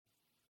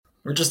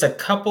We're just a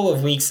couple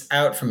of weeks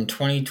out from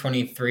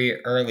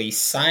 2023 early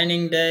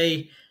signing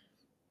day,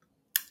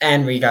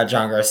 and we got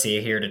John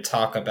Garcia here to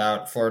talk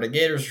about Florida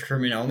Gators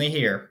recruitment only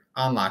here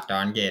on Locked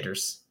On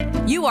Gators.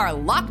 You are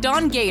Locked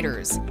On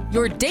Gators,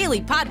 your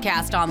daily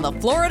podcast on the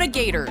Florida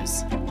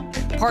Gators.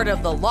 Part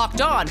of the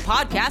Locked On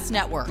Podcast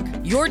Network,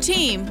 your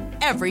team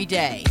every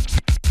day.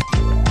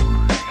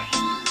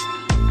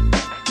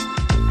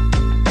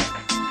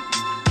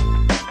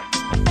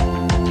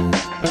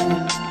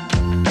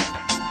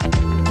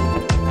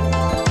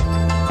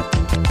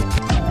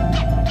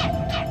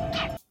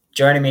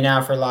 Joining me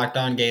now for Locked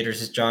On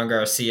Gators is John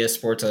Garcia,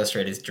 Sports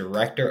Illustrated's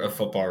Director of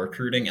Football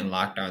Recruiting and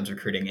Locked On's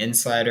Recruiting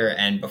Insider.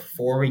 And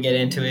before we get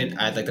into it,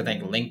 I'd like to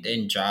thank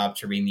LinkedIn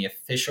Jobs for being the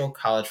official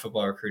college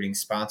football recruiting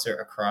sponsor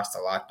across the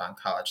Locked On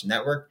College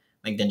Network.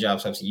 LinkedIn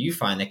Jobs helps you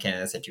find the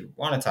candidates that you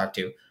want to talk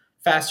to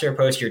faster.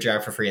 Post your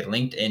job for free at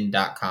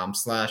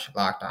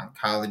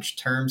linkedin.com/LockedOnCollege.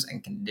 Terms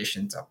and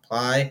conditions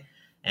apply.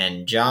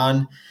 And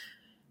John,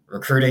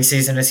 recruiting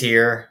season is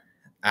here.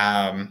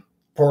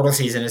 Portal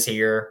season is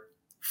here.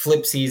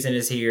 Flip season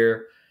is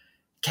here.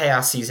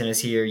 Chaos season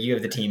is here. You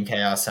have the Team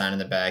Chaos sign in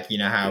the back. You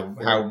know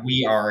how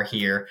we are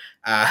here.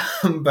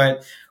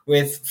 But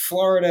with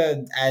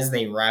Florida, as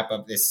they wrap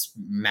up this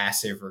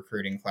massive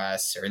recruiting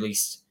class, or at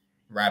least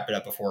wrap it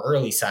up before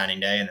early signing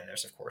day, and then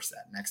there's, of course,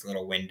 that next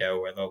little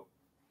window where they'll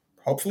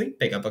hopefully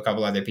pick up a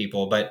couple other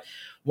people. But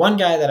one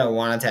guy that I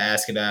wanted to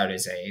ask about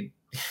is a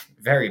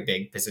very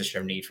big position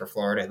of need for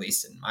Florida, at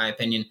least in my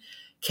opinion.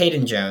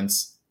 Caden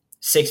Jones,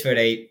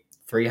 6'8",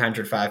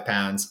 305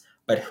 pounds.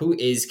 But who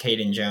is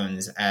Caden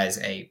Jones as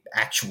a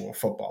actual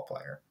football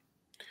player?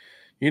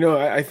 You know,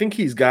 I think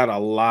he's got a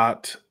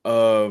lot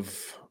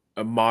of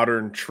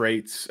modern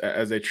traits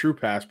as a true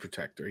pass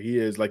protector. He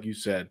is, like you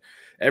said,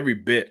 every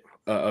bit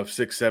of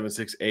 6'7",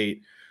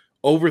 6'8",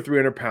 over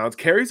 300 pounds,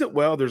 carries it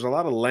well. There's a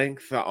lot of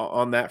length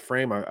on that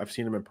frame. I've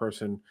seen him in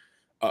person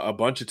a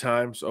bunch of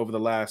times over the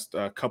last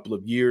couple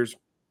of years,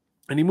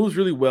 and he moves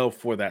really well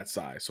for that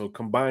size. So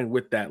combined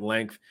with that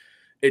length,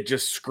 it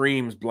just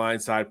screams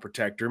blindside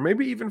protector,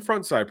 maybe even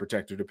frontside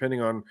protector,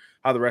 depending on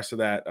how the rest of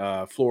that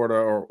Florida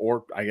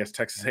or I guess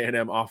Texas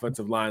A&M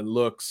offensive line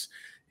looks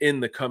in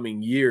the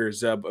coming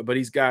years. But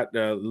he's got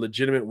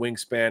legitimate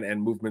wingspan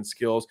and movement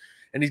skills,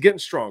 and he's getting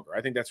stronger.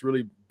 I think that's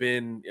really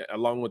been,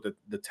 along with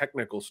the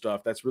technical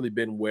stuff, that's really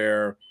been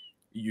where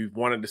you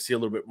wanted to see a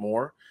little bit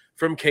more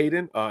from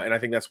Caden. And I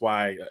think that's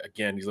why,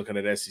 again, he's looking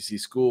at SEC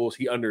schools.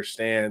 He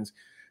understands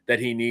that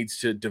he needs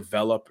to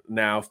develop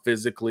now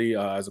physically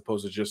as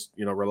opposed to just,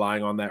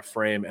 relying on that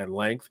frame and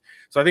length.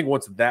 So I think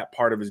once that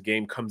part of his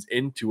game comes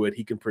into it,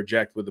 he can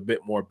project with a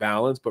bit more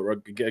balance. But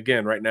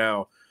again, right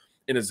now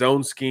in a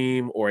zone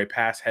scheme or a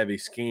pass heavy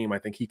scheme, I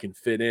think he can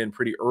fit in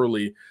pretty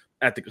early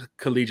at the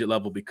collegiate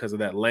level because of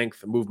that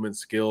length, movement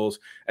skills,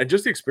 and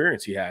just the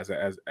experience he has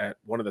as at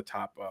one of the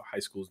top high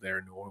schools there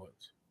in New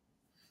Orleans.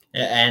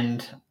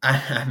 And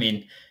I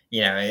mean,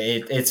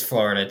 it's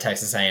Florida,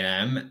 Texas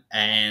A&M,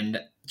 and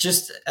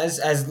just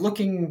as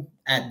looking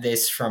at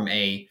this from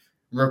a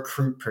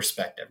recruit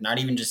perspective, not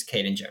even just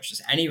Caden Jones,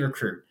 just any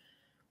recruit.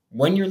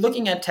 When you're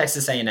looking at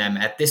Texas A&M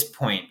at this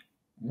point,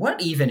 what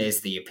even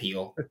is the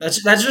appeal?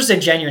 That's just a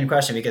genuine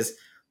question because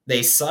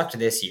they sucked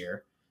this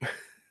year.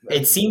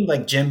 It seemed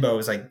like Jimbo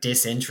was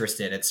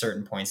disinterested at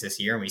certain points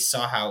this year, and we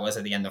saw how it was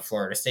at the end of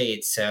Florida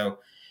State. So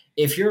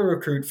if you're a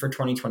recruit for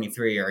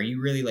 2023, are you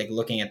really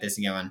looking at this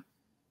and going,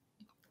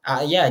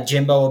 yeah,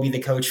 Jimbo will be the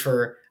coach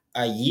for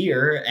a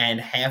year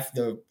and half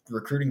the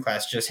recruiting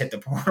class just hit the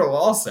portal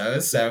also.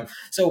 So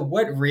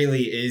what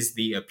really is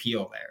the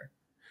appeal there?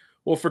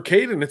 Well, for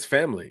Caden, it's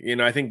family.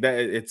 I think that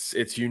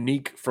it's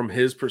unique from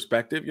his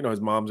perspective. His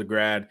mom's a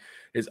grad,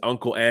 his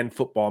uncle and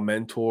football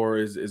mentor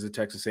is a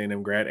Texas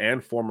A&M grad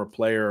and former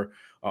player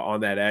on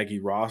that Aggie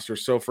roster.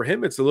 So for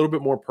him, it's a little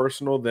bit more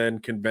personal than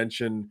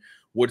convention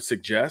would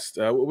suggest,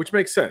 which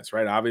makes sense,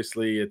 right?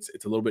 Obviously, it's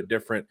a little bit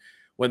different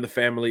when the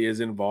family is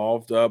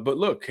involved. But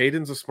look,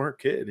 Caden's a smart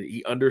kid.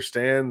 He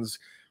understands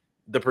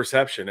the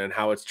perception and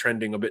how it's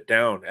trending a bit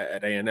down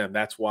at A&M.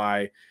 That's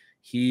why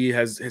he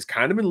has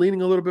kind of been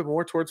leaning a little bit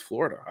more towards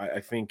Florida.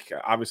 I think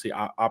obviously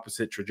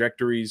opposite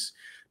trajectories,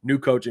 new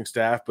coaching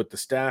staff, but the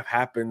staff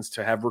happens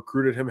to have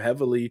recruited him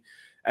heavily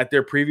at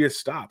their previous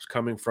stops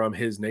coming from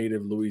his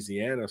native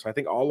Louisiana. So I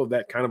think all of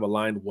that kind of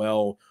aligned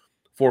well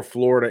for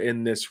Florida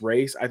in this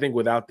race. I think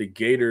without the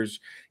Gators,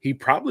 he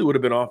probably would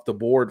have been off the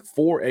board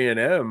for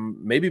A&M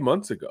maybe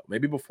months ago,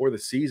 maybe before the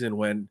season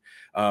when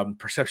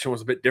perception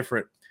was a bit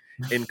different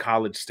in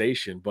College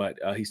Station. But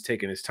he's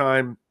taken his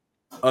time.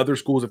 Other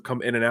schools have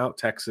come in and out,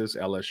 Texas,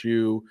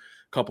 LSU,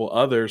 a couple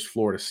others,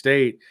 Florida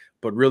State,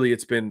 but really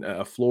it's been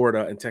a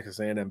Florida and Texas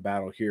A&M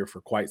battle here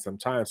for quite some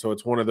time. So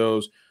it's one of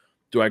those,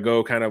 do I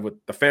go kind of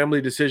with the family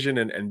decision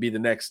and be the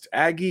next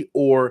Aggie,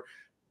 or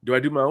do I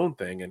do my own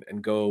thing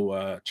and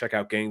go check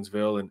out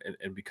Gainesville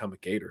and become a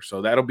Gator?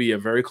 So that'll be a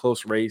very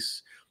close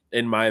race,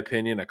 in my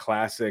opinion, a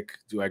classic.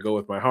 Do I go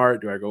with my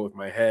heart? Do I go with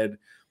my head?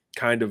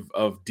 Kind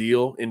of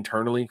deal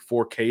internally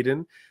for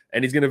Caden.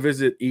 And he's going to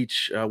visit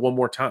each one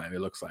more time,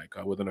 it looks like,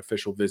 with an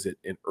official visit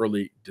in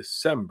early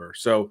December.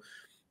 So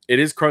it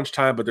is crunch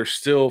time, but there's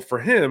still, for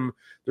him,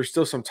 there's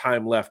still some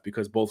time left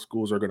because both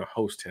schools are going to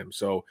host him.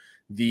 So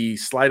the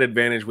slight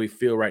advantage we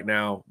feel right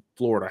now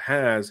Florida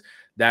has,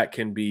 that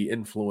can be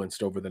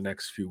influenced over the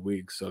next few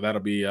weeks. So that'll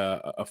be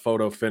a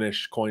photo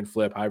finish, coin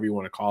flip, however you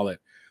want to call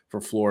it,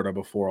 for Florida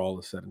before all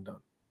is said and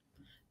done.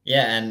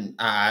 Yeah, and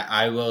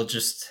I will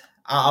just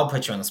I'll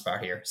put you on the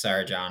spot here.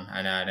 Sorry, John.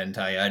 I know I didn't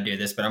tell you I'd do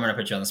this, but I'm going to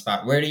put you on the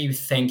spot. Where do you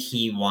think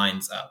he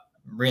winds up?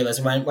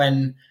 Realize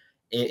when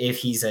if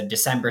he's a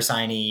December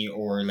signee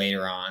or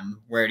later on,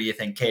 where do you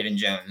think Caden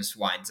Jones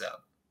winds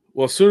up?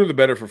 Well, sooner the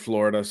better for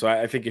Florida. So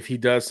I think if he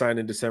does sign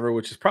in December,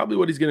 which is probably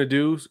what he's going to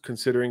do,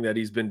 considering that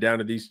he's been down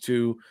to these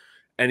two,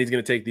 and he's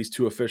going to take these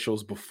two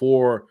officials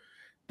before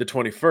the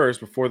 21st,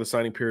 before the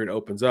signing period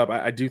opens up,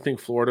 I do think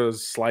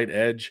Florida's slight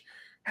edge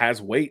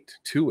has weight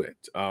to it.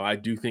 I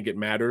do think it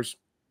matters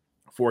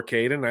for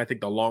Caden. I think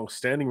the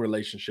long-standing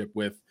relationship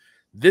with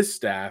this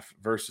staff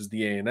versus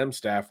the A&M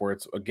staff, where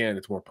it's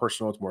more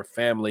personal, it's more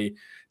family,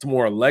 it's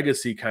more a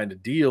legacy kind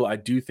of deal. I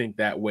do think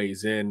that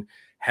weighs in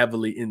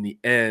heavily in the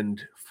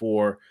end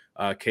for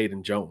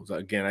Caden Jones.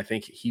 Again, I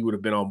think he would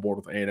have been on board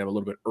with A&M a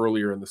little bit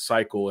earlier in the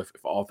cycle if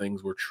all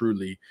things were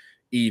truly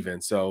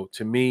even. So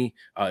to me,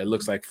 it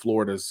looks like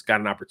Florida's got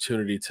an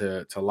opportunity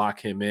to lock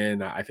him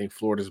in. I think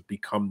Florida's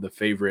become the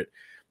favorite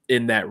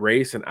in that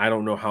race, and I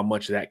don't know how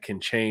much that can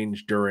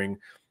change during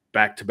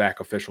back-to-back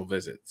official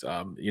visits.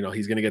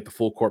 He's going to get the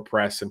full court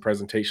press and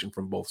presentation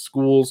from both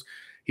schools.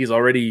 He's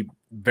already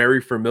very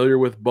familiar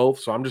with both,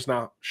 so I'm just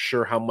not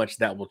sure how much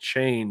that will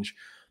change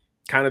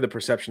kind of the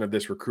perception of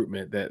this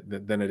recruitment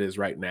than it is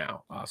right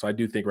now. So I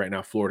do think right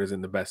now Florida's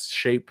in the best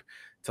shape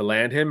to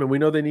land him, and we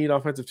know they need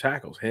offensive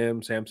tackles.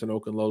 Him, Samson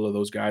Okunlola,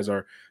 those guys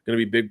are going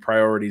to be big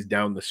priorities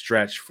down the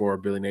stretch for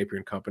Billy Napier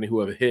and company, who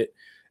have hit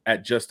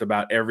at just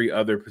about every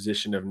other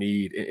position of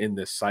need in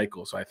this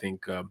cycle. So I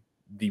think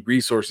the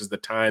resources, the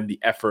time, the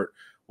effort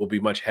will be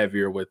much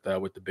heavier with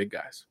the big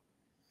guys.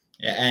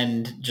 Yeah,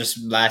 and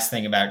just last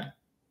thing about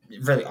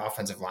really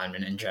offensive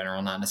linemen in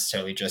general, not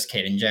necessarily just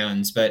Caden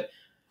Jones, but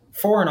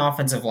for an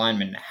offensive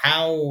lineman,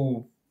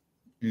 how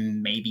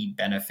maybe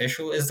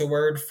beneficial is the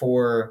word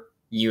for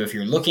you if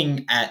you're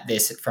looking at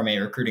this from a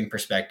recruiting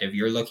perspective?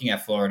 You're looking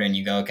at Florida and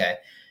you go, okay,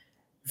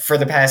 for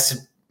the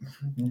past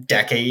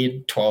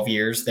decade, 12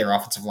 years, their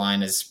offensive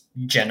line has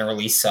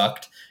generally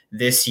sucked.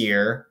 This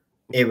year,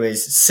 it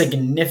was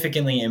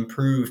significantly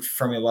improved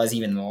from it was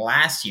even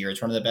last year.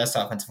 It's one of the best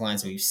offensive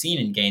lines that we've seen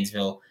in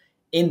Gainesville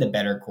in the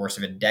better course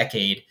of a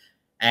decade.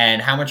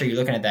 And how much are you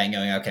looking at that and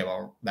going, okay,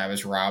 well, that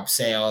was Rob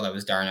Sale, that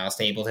was Darnell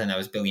Stapleton, that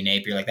was Billy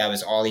Napier. Like, that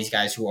was all these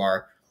guys who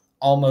are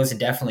almost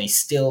definitely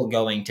still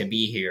going to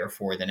be here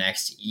for the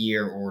next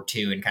year or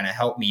two and kind of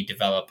help me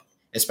develop,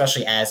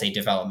 especially as a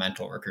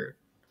developmental recruit.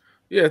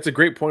 Yeah, it's a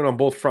great point on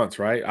both fronts,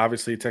 right?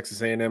 Obviously,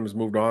 Texas A&M has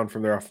moved on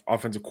from their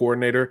offensive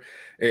coordinator.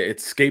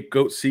 It's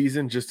scapegoat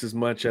season just as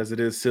much as it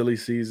is silly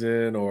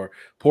season or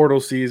portal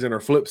season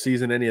or flip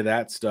season, any of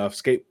that stuff.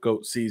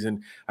 Scapegoat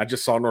season. I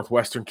just saw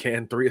Northwestern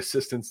can 3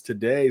 assistants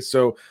today.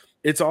 So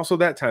it's also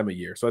that time of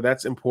year. So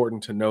that's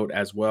important to note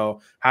as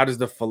well. How does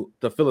the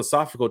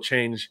philosophical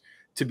change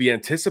to be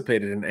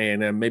anticipated in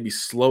A&M maybe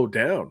slow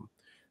down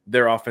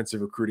their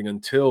offensive recruiting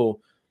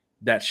until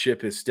that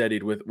ship is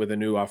steadied with a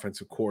new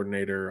offensive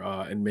coordinator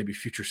and maybe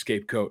future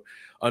scapegoat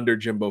under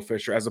Jimbo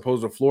Fisher, as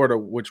opposed to Florida,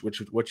 which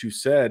what you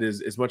said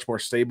is much more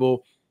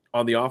stable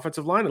on the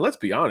offensive line. And let's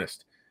be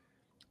honest,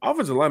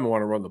 offensive linemen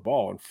want to run the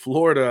ball, and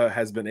Florida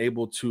has been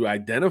able to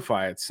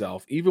identify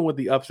itself, even with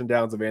the ups and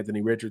downs of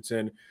Anthony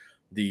Richardson,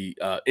 the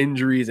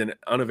injuries and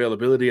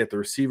unavailability at the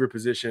receiver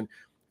position.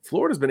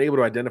 Florida's been able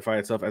to identify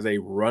itself as a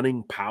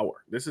running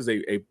power. This is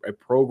a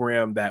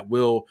program that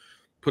will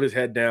put his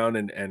head down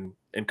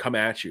and come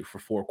at you for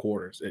 4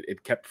 quarters.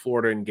 It kept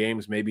Florida in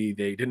games maybe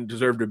they didn't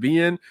deserve to be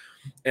in,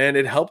 and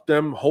it helped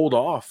them hold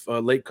off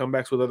late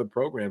comebacks with other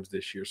programs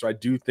this year. So I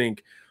do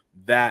think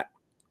that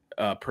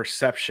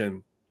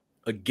perception,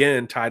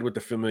 again, tied with the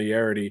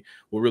familiarity,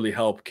 will really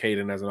help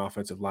Caden as an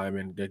offensive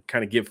lineman to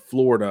kind of give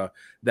Florida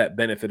that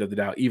benefit of the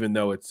doubt, even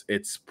though it's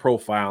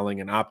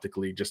profiling and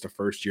optically just a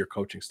first-year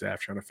coaching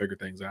staff trying to figure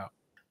things out.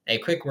 A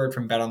quick word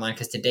from BetOnline,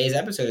 because today's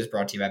episode is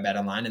brought to you by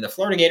BetOnline, and the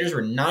Florida Gators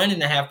were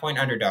 9.5-point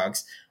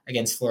underdogs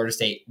against Florida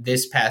State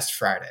this past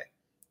Friday,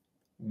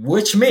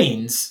 which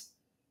means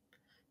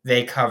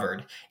they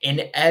covered.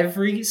 In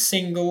every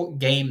single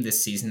game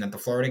this season that the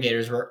Florida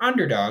Gators were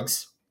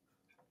underdogs,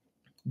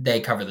 they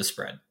cover the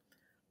spread.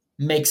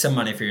 Make some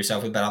money for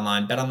yourself with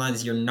BetOnline. BetOnline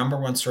is your number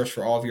one source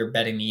for all of your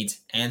betting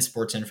needs and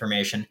sports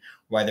information,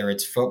 whether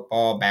it's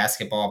football,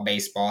 basketball,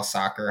 baseball,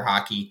 soccer,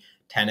 hockey,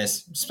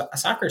 tennis,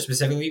 soccer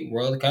specifically,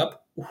 World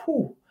Cup.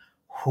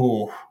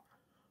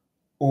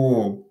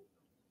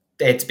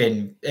 It's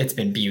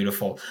been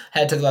beautiful.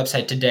 Head to the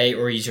website today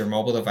or use your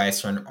mobile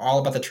device to learn all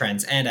about the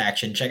trends and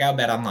action. Check out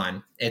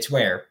BetOnline. It's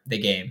where the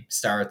game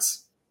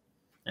starts.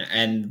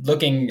 And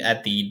looking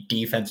at the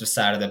defensive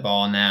side of the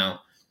ball now,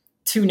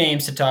 2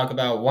 names to talk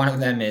about. One of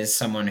them is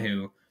someone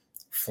who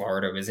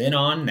Florida was in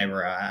on. They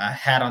were a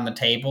hat on the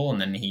table, and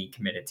then he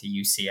committed to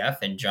UCF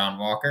and John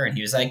Walker, and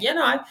he was like,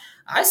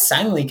 I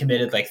silently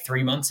committed like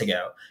 3 months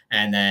ago,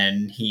 and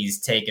then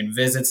he's taken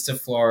visits to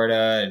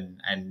Florida,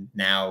 and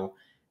now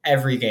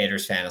every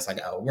Gators fan is like,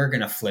 oh, we're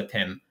gonna flip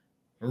him.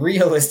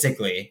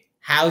 Realistically,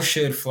 how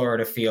should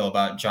Florida feel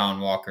about John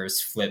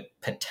Walker's flip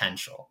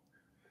potential?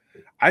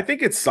 I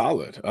think it's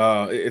solid.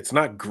 It's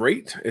not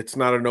great. It's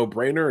not a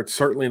no-brainer. It's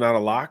certainly not a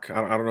lock.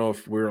 I don't know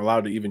if we're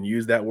allowed to even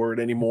use that word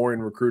anymore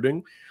in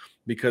recruiting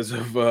because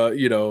of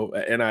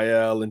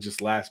NIL and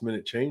just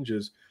last-minute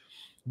changes.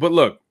 But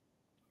look,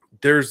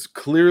 there's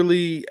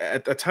clearly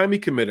at the time he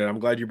committed. I'm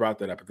glad you brought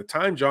that up. At the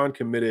time John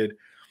committed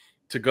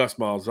to Gus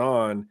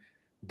Malzahn,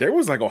 there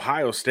was like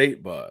Ohio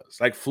State buzz.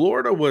 Like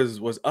Florida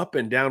was up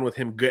and down with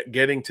him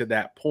getting to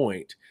that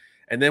point.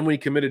 And then when he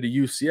committed to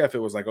UCF, it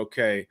was like,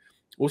 okay,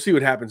 we'll see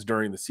what happens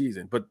during the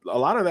season. But a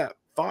lot of that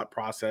thought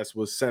process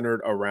was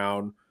centered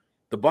around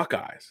the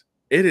Buckeyes.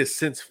 It has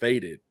since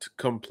faded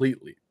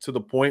completely to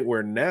the point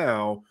where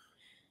now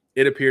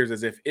it appears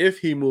as if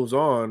he moves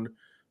on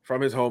from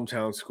his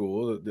hometown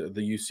school, the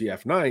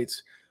UCF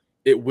Knights,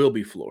 it will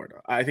be Florida.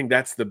 I think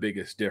that's the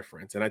biggest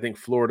difference. And I think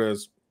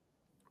Florida's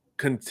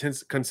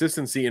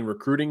consistency in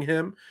recruiting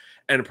him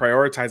and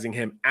prioritizing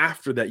him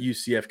after that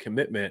UCF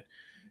commitment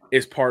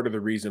is part of the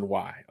reason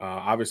why.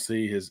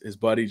 Obviously, his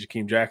buddy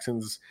Jakeem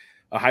Jackson's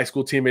a high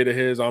school teammate of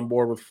his on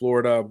board with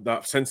Florida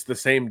since the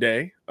same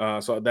day.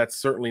 So that's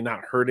certainly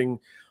not hurting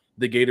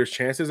the Gators'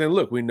 chances. And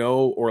look, we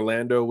know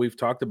Orlando, we've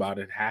talked about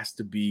it, has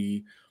to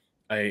be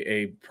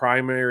a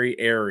primary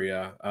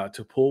area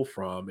to pull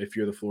from if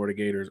you're the Florida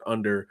Gators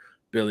under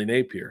Billy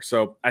Napier.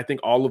 So I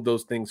think all of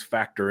those things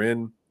factor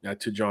in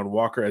to John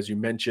Walker. As you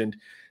mentioned,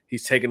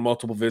 he's taken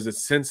multiple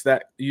visits since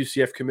that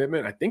UCF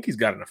commitment. I think he's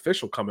got an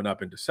official coming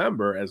up in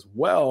December as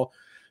well.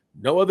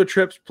 No other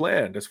trips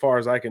planned as far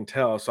as I can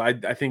tell. So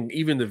I think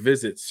even the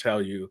visits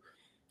tell you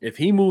if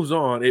he moves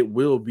on, it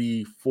will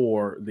be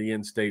for the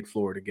in-state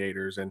Florida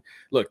Gators. And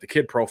look, the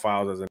kid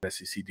profiles as an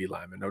SEC D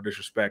lineman. No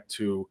disrespect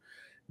to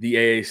the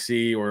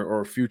AAC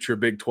or future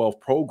Big 12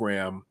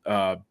 program.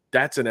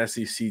 That's an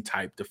SEC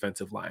type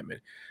defensive lineman.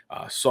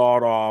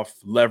 Sawed off,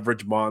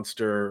 leverage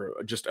monster,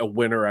 just a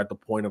winner at the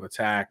point of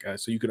attack.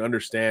 So you can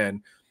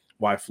understand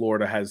why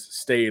Florida has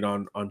stayed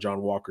on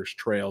John Walker's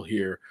trail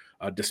here,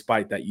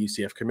 despite that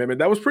UCF commitment.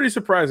 That was pretty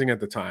surprising at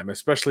the time,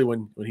 especially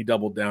when he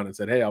doubled down and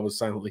said, hey, I was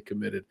silently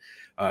committed.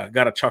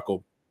 Got a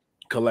chuckle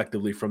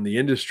collectively from the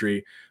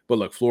industry. But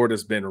look,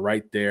 Florida's been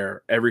right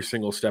there every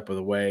single step of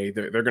the way.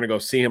 They're going to go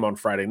see him on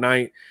Friday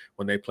night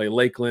when they play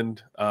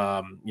Lakeland,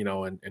 and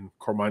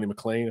Cormani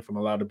McLean, if I'm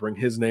allowed to bring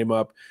his name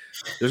up.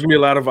 There's going to be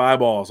a lot of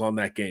eyeballs on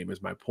that game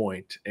is my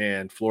point.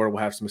 And Florida will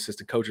have some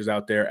assistant coaches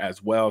out there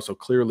as well. So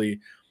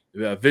clearly,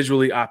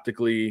 visually,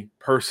 optically,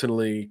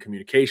 personally,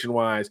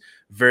 communication-wise,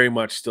 very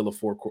much still a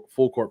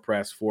full court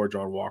press for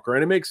John Walker.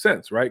 And it makes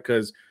sense, right?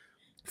 Because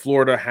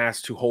Florida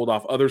has to hold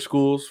off other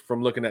schools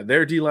from looking at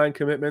their D-line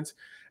commitments,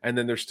 and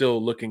then they're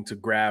still looking to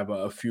grab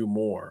a few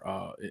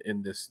more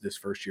in this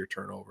first-year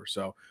turnover.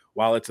 So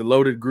while it's a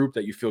loaded group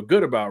that you feel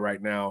good about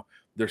right now,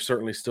 there's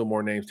certainly still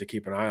more names to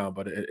keep an eye on,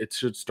 but it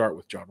should start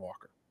with John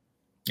Walker.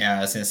 Yeah,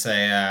 I was going to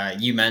say,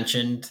 you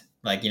mentioned,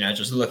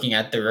 just looking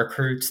at the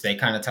recruits, they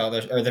kind of tell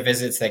the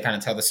visits, they kind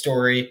of tell the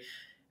story.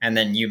 And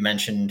then you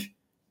mentioned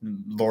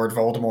Lord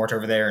Voldemort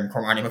over there and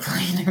Cormani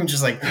McLean. I'm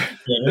just like,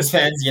 Gators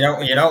fans, you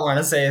don't want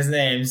to say his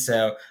name.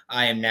 So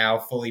I am now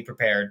fully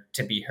prepared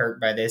to be hurt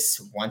by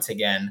this once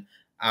again.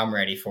 I'm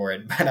ready for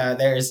it. But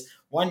there's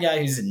one guy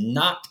who's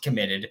not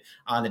committed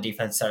on the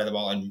defense side of the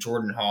ball, and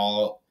Jordan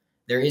Hall.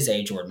 There is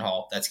a Jordan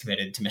Hall that's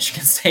committed to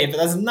Michigan State, but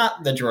that's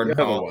not the Jordan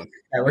Hall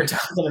that we're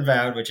talking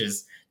about, which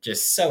is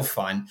just so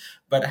fun.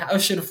 But how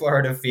should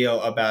Florida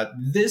feel about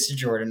this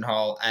Jordan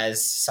Hall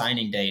as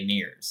signing day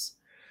nears?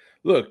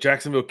 Look,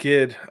 Jacksonville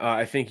kid,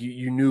 I think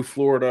you knew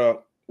Florida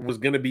was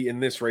going to be in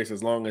this race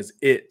as long as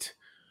it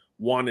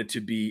wanted to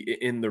be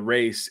in the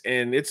race.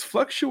 And it's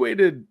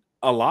fluctuated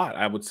a lot,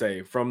 I would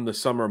say, from the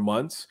summer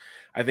months.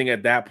 I think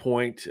at that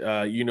point,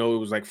 it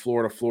was like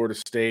Florida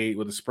State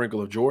with a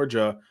sprinkle of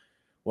Georgia.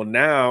 Well,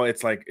 now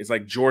it's like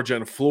Georgia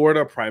and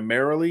Florida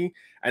primarily.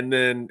 And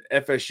then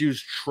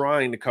FSU's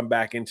trying to come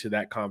back into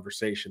that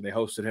conversation. They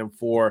hosted him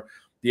for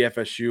the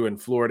FSU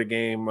and Florida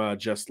game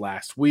just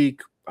last week.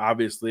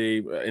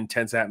 Obviously,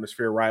 intense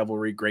atmosphere,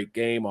 rivalry, great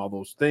game, all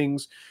those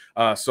things.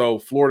 So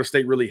Florida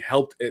State really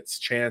helped its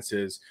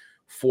chances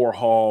for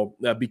Hall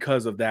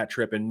because of that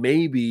trip. And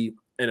maybe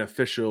an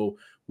official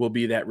will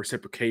be that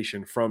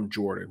reciprocation from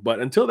Jordan. But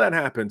until that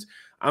happens,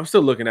 I'm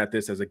still looking at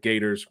this as a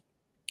Gators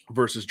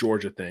versus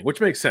Georgia thing,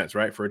 which makes sense,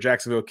 right? For a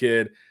Jacksonville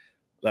kid,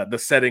 the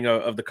setting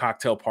of the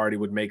cocktail party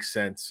would make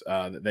sense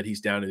that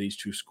he's down to these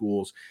two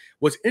schools.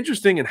 What's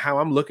interesting and how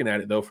I'm looking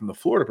at it, though, from the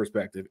Florida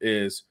perspective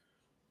is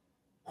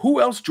who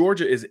else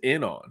Georgia is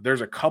in on. There's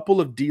a couple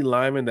of D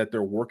linemen that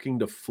they're working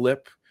to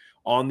flip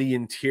on the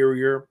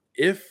interior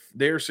if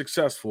they're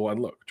successful. And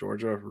look,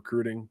 Georgia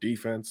recruiting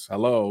defense,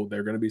 hello,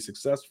 they're going to be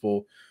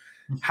successful.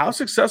 How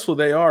successful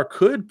they are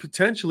could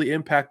potentially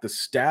impact the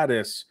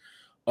status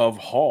of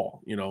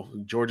Hall.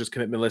 Georgia's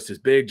commitment list is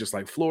big, just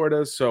like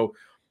Florida's. So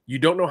you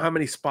don't know how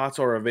many spots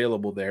are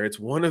available there. It's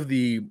one of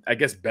the, I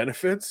guess,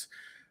 benefits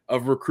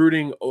of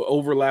recruiting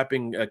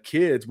overlapping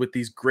kids with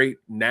these great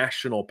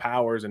national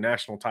powers and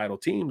national title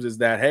teams is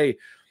that, hey,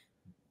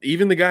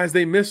 even the guys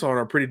they miss on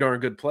are pretty darn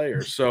good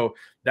players. So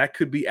that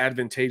could be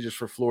advantageous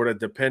for Florida,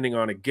 depending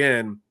on,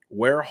 again,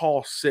 where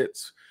Hall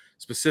sits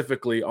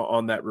specifically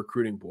on that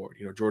recruiting board.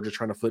 Georgia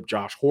trying to flip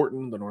Josh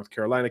Horton, the North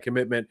Carolina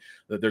commitment.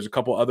 There's a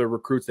couple other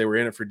recruits. They were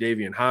in it for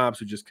Davian Hobbs,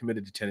 who just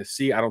committed to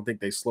Tennessee. I don't think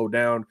they slow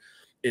down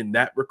in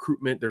that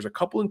recruitment. There's a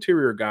couple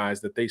interior guys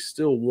that they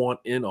still want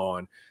in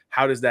on.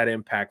 How does that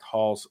impact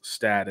Hall's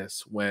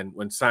status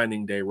when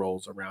signing day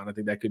rolls around? I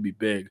think that could be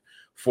big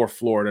for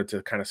Florida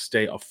to kind of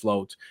stay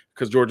afloat,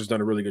 because Georgia's done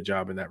a really good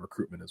job in that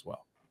recruitment as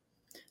well.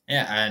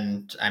 Yeah,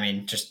 and I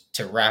mean, just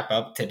to wrap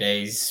up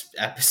today's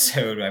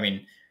episode, I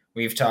mean,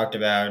 we've talked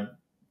about,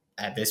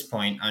 at this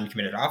point,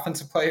 uncommitted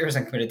offensive players,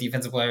 uncommitted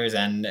defensive players,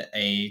 and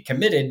a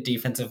committed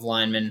defensive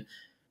lineman.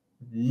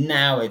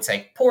 Now it's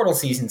like portal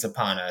season's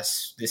upon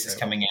us. This is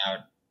coming out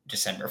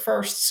December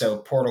 1st, so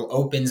portal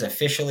opens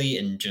officially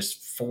in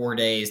just 4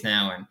 days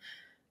now, and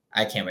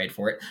I can't wait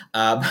for it.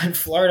 But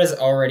Florida's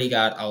already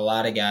got a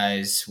lot of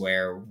guys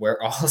where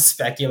we're all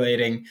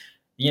speculating,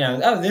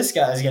 this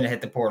guy's going to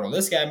hit the portal.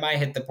 This guy might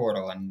hit the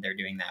portal, and they're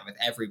doing that with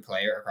every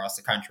player across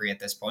the country at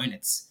this point.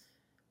 It's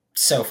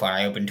so fun.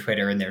 I opened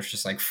Twitter, and there's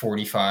just like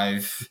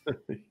 45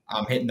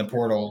 hitting the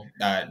portal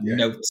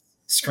notes,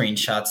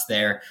 screenshots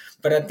there.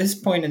 But at this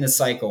point in the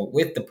cycle,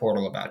 with the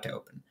portal about to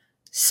open,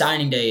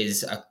 signing day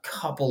is a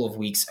couple of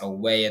weeks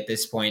away at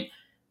this point.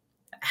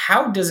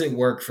 How does it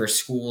work for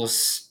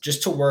schools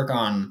just to work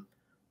on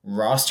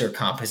roster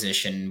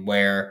composition,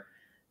 where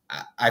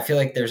I feel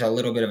like there's a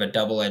little bit of a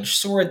double-edged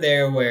sword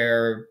there,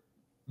 where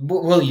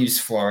we'll use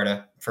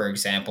Florida, for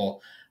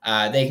example.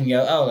 They can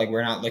go,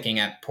 we're not looking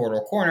at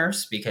portal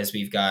corners because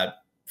we've got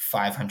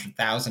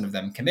 500,000 of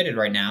them committed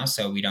right now,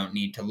 so we don't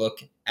need to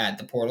look at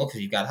the portal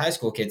because you've got high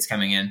school kids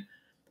coming in.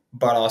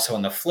 But also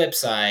on the flip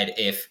side,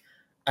 if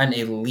an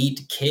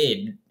elite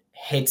kid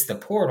hits the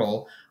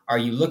portal, are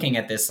you looking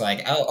at this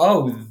like,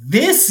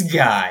 this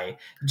guy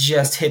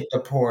just hit the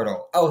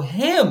portal? Oh,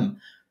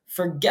 him.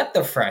 Forget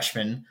the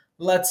freshman.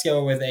 Let's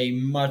go with a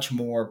much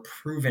more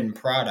proven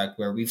product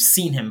where we've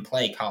seen him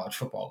play college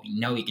football. We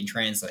know he can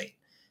translate.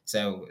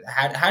 So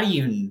how do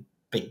you even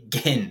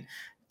begin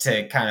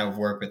to kind of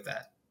work with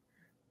that?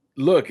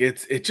 Look,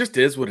 it just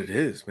is what it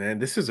is, man.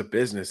 This is a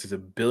business. It's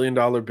 $1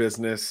 billion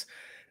business.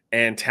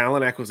 And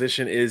talent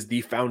acquisition is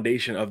the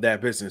foundation of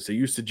that business. It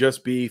used to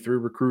just be through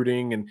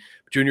recruiting and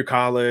junior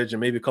college and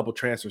maybe a couple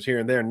transfers here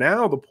and there.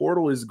 Now the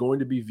portal is going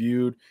to be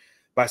viewed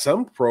by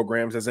some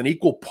programs as an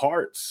equal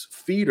parts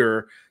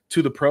feeder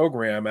to the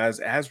program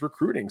as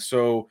recruiting.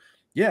 So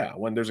yeah,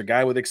 when there's a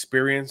guy with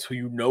experience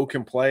who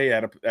can play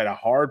at a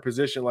hard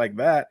position like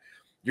that,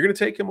 you're going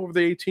to take him over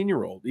the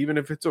 18-year-old, even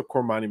if it's a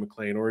Cormani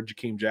McClain or a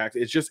Jakeem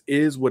Jackson. It just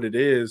is what it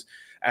is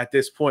at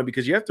this point,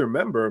 because you have to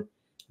remember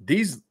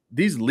these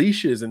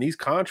leashes and these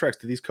contracts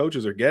that these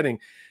coaches are getting,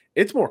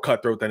 it's more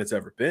cutthroat than it's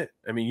ever been.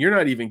 I mean, you're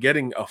not even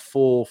getting a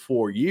full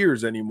 4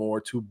 years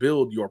anymore to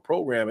build your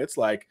program. It's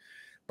like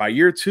by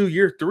year 2,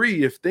 year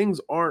 3, if things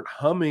aren't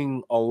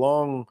humming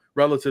along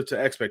relative to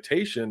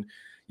expectation,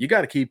 you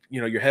got to keep,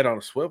 your head on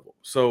a swivel.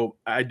 So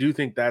I do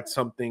think that's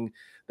something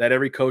that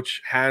every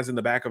coach has in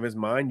the back of his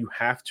mind. You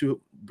have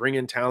to bring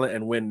in talent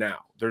and win now.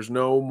 There's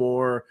no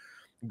more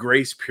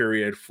grace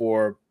period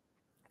for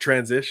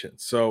transition.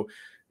 So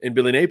in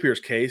Billy Napier's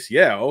case,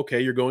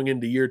 you're going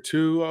into year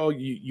 2. Oh,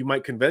 you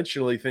might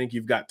conventionally think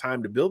you've got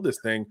time to build this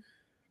thing.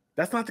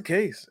 That's not the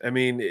case. I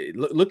mean,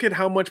 look at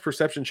how much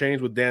perception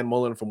changed with Dan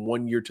Mullen from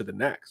 1 year to the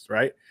next,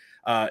 right?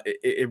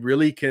 It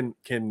really can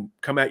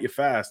come at you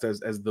fast,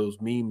 as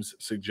those memes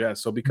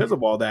suggest. So because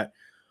of all that,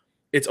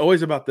 it's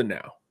always about the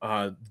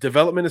now.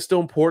 Development is still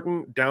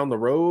important down the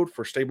road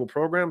for stable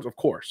programs, of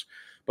course.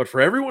 But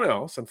for everyone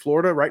else, and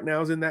Florida right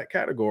now is in that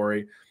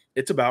category,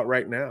 it's about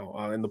right now.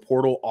 And the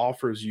portal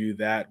offers you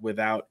that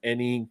without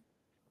any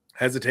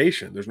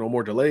hesitation. There's no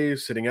more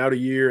delays, sitting out a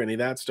year, any of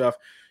that stuff.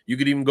 You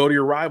could even go to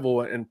your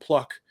rival and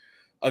pluck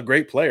a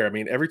great player. I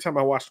mean, every time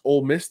I watched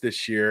Ole Miss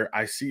this year,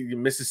 I see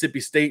Mississippi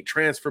State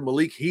transfer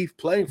Malik Heath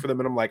playing for them,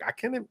 and I'm like, I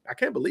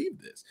can't believe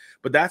this.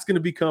 But that's going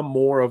to become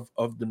more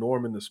of the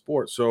norm in the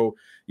sport. So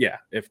yeah,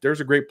 if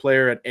there's a great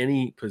player at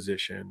any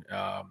position,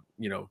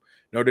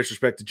 no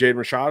disrespect to Jaden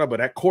Rashada,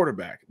 but at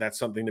quarterback, that's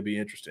something to be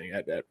interesting.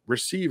 At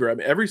receiver, I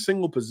mean, every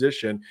single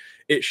position,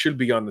 it should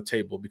be on the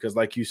table, because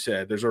like you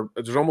said, there's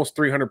almost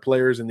 300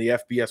 players in the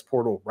FBS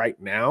portal right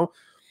now.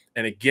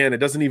 And again, it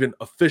doesn't even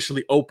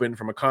officially open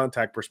from a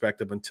contact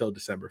perspective until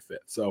December 5th.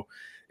 So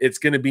it's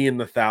going to be in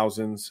the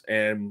thousands.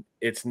 And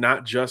it's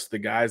not just the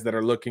guys that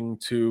are looking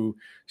to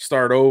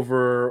start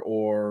over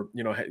or,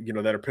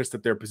 that are pissed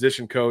at their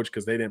position coach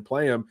because they didn't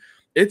play them.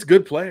 It's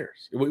good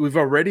players. We've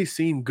already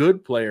seen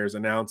good players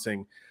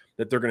announcing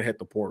that they're going to hit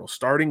the portal.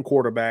 Starting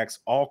quarterbacks,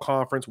 all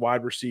conference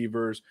wide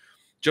receivers,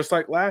 just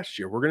like last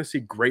year. We're going to see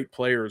great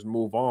players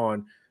move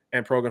on.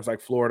 and programs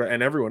like Florida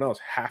and everyone else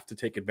have to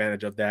take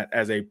advantage of that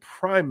as a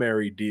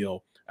primary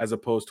deal as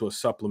opposed to a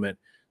supplement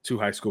to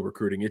high school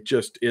recruiting. It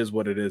just is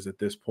what it is at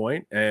this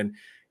point. And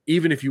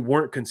even if you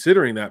weren't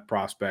considering that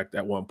prospect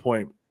at one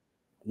point,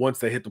 once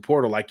they hit the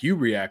portal, like you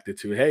reacted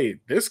to, hey,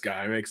 this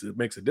guy makes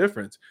a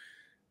difference.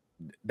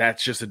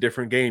 That's just a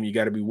different game. You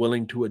got to be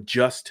willing to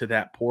adjust to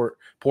that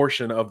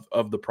portion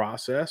of the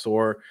process,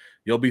 or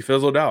you'll be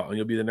fizzled out and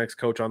you'll be the next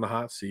coach on the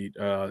hot seat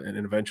and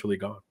eventually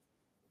gone.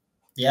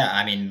 Yeah,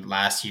 I mean,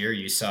 last year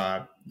you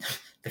saw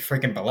the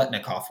freaking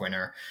Biletnikoff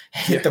winner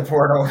hit the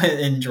portal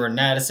in Jordan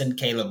Addison.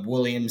 Caleb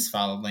Williams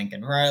followed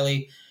Lincoln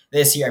Riley.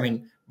 This year, I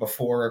mean,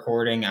 before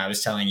recording, I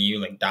was telling you,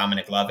 like,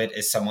 Dominic Lovett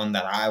is someone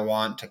that I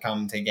want to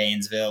come to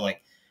Gainesville.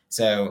 Like,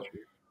 so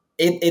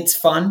it's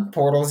fun.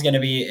 Portal's going to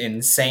be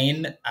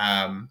insane.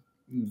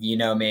 You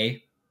know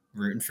me,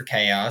 rooting for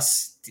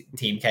chaos,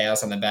 Team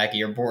Chaos on the back of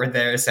your board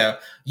there. So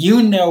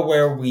you know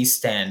where we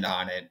stand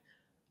on it.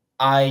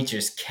 I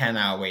just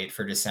cannot wait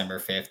for December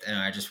 5th, and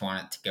I just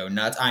want it to go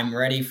nuts. I'm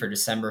ready for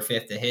December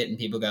 5th to hit, and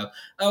people go,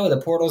 oh, the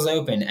portal's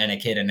open, and a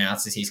kid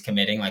announces he's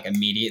committing, like,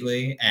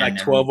 immediately. And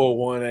like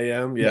 12:01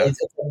 a.m., yeah. It's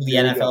the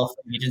NFL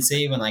free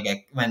agency when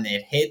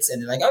it hits,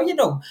 and they're like,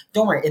 oh,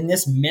 don't worry, in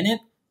this minute,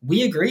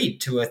 we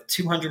agreed to a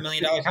 $200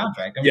 million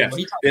contract. I mean,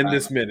 yes, in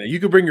this minute. You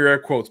could bring your air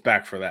quotes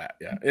back for that.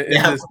 Yeah,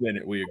 in this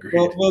minute, we agreed.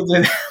 We'll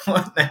do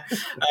that.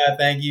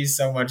 Thank you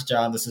so much,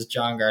 John. This is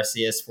John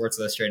Garcia, Sports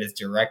Illustrated's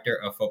Director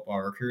of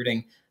Football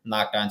Recruiting,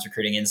 Locked On's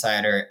Recruiting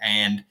Insider,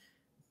 and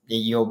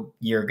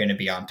you're going to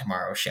be on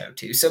tomorrow's show,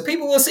 too. So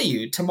people will see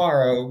you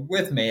tomorrow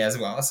with me as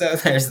well. So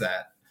there's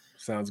that.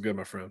 Sounds good,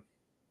 my friend.